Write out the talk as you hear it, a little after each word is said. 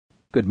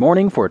Good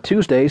morning for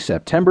Tuesday,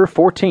 September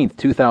 14th,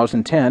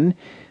 2010.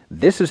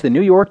 This is the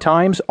New York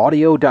Times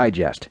Audio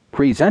Digest,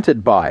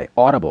 presented by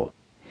Audible.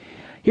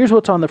 Here's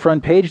what's on the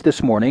front page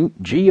this morning.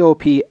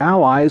 GOP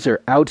allies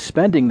are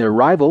outspending their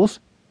rivals.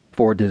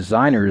 For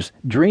designers,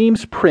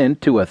 dreams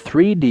print to a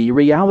 3D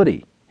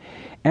reality.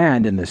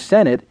 And in the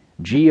Senate,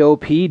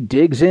 GOP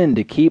digs in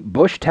to keep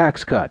Bush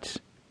tax cuts.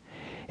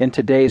 In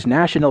today's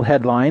national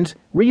headlines,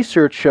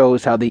 research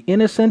shows how the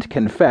innocent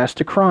confess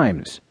to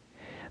crimes.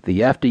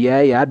 The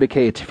FDA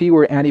advocates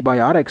fewer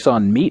antibiotics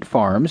on meat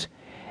farms,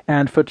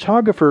 and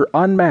photographer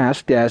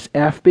unmasked as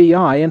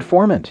FBI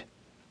informant.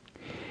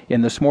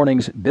 In this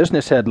morning's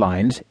business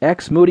headlines,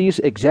 ex-Moody's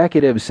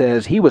executive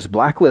says he was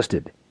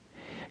blacklisted.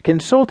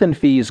 Consultant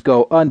fees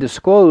go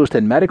undisclosed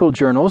in medical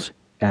journals,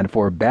 and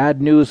for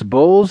bad news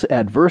bulls,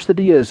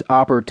 adversity is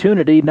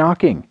opportunity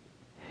knocking.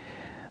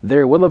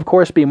 There will, of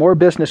course, be more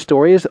business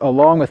stories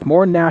along with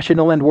more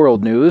national and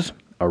world news.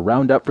 A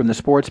roundup from the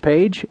sports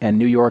page, and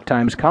New York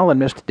Times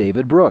columnist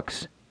David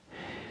Brooks.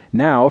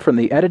 Now, from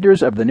the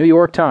editors of the New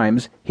York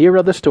Times, here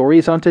are the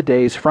stories on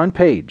today's front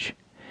page.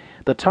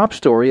 The top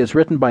story is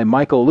written by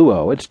Michael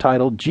Luo. It's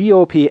titled,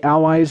 GOP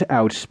Allies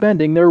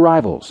Outspending Their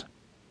Rivals.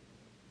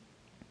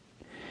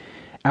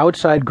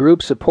 Outside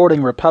groups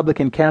supporting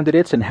Republican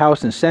candidates in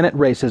House and Senate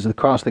races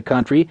across the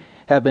country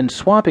have been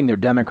swamping their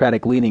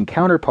Democratic-leaning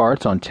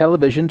counterparts on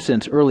television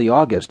since early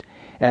August,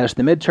 as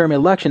the midterm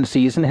election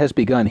season has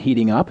begun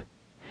heating up.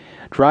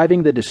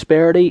 Driving the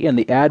disparity in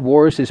the ad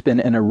wars has been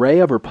an array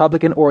of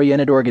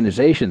Republican-oriented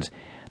organizations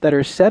that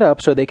are set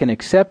up so they can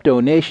accept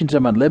donations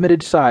of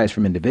unlimited size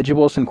from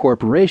individuals and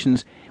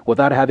corporations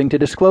without having to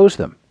disclose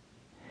them.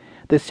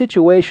 The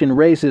situation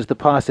raises the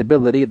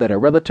possibility that a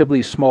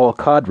relatively small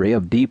cadre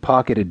of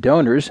deep-pocketed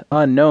donors,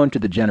 unknown to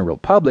the general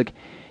public,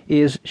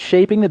 is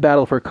shaping the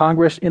battle for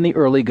Congress in the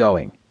early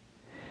going.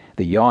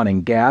 The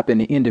yawning gap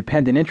in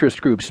independent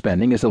interest group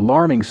spending is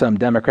alarming some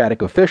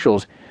Democratic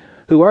officials,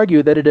 who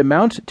argue that it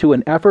amounts to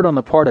an effort on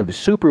the part of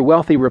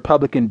super-wealthy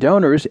Republican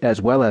donors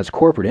as well as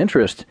corporate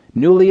interests,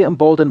 newly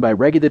emboldened by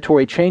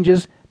regulatory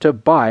changes, to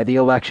buy the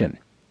election.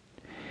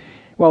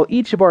 While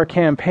each of our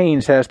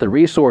campaigns has the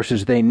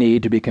resources they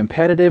need to be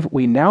competitive,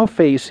 we now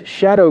face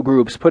shadow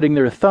groups putting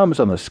their thumbs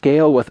on the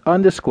scale with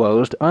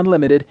undisclosed,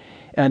 unlimited,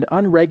 and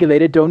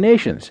unregulated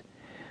donations,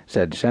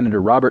 said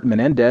Senator Robert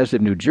Menendez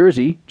of New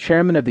Jersey,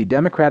 chairman of the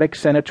Democratic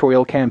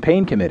Senatorial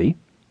Campaign Committee.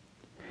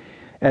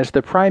 As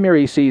the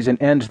primary season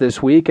ends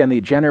this week and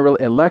the general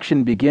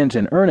election begins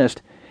in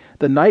earnest,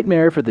 the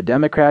nightmare for the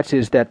Democrats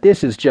is that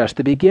this is just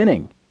the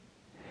beginning.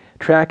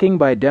 Tracking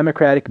by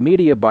Democratic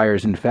media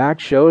buyers, in fact,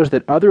 shows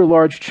that other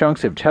large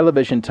chunks of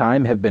television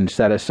time have been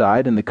set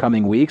aside in the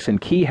coming weeks in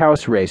key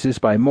House races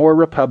by more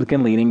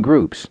Republican-leaning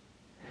groups.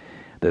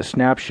 The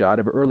snapshot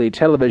of early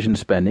television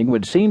spending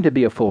would seem to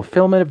be a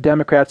fulfillment of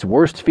Democrats'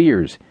 worst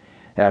fears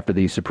after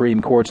the Supreme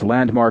Court's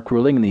landmark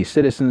ruling in the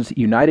Citizens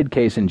United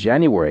case in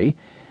January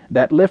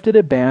that lifted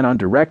a ban on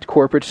direct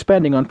corporate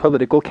spending on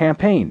political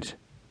campaigns.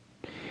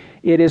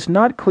 It is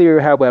not clear,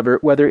 however,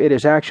 whether it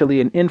is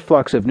actually an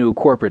influx of new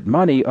corporate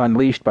money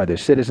unleashed by the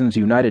Citizens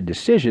United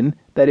decision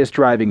that is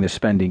driving the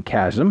spending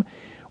chasm,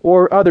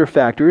 or other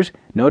factors,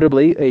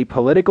 notably a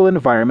political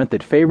environment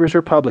that favors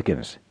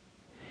Republicans.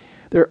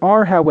 There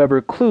are,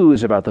 however,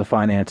 clues about the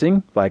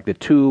financing, like the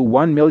two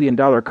 $1 million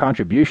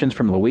contributions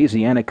from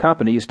Louisiana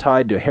companies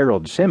tied to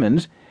Harold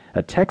Simmons,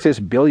 a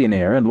Texas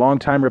billionaire and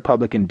longtime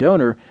Republican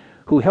donor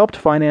who helped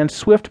finance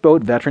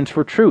Swift-boat Veterans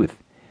for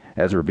Truth,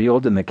 as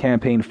revealed in the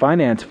campaign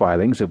finance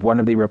filings of one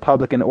of the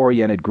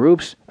Republican-oriented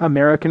groups,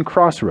 American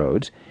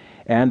Crossroads,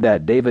 and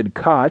that David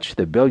Koch,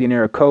 the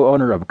billionaire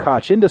co-owner of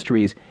Koch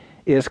Industries,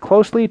 is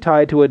closely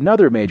tied to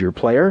another major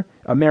player,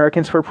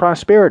 Americans for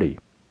Prosperity.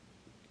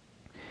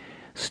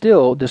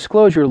 Still,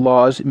 disclosure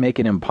laws make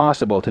it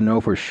impossible to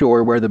know for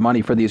sure where the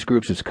money for these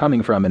groups is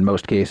coming from in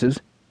most cases.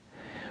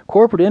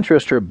 Corporate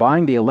interests are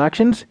buying the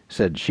elections,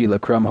 said Sheila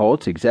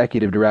Krumholtz,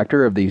 executive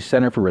director of the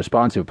Center for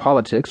Responsive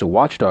Politics, a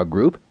watchdog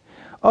group.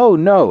 Oh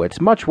no, it's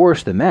much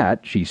worse than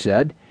that, she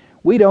said.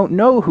 We don't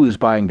know who's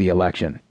buying the election.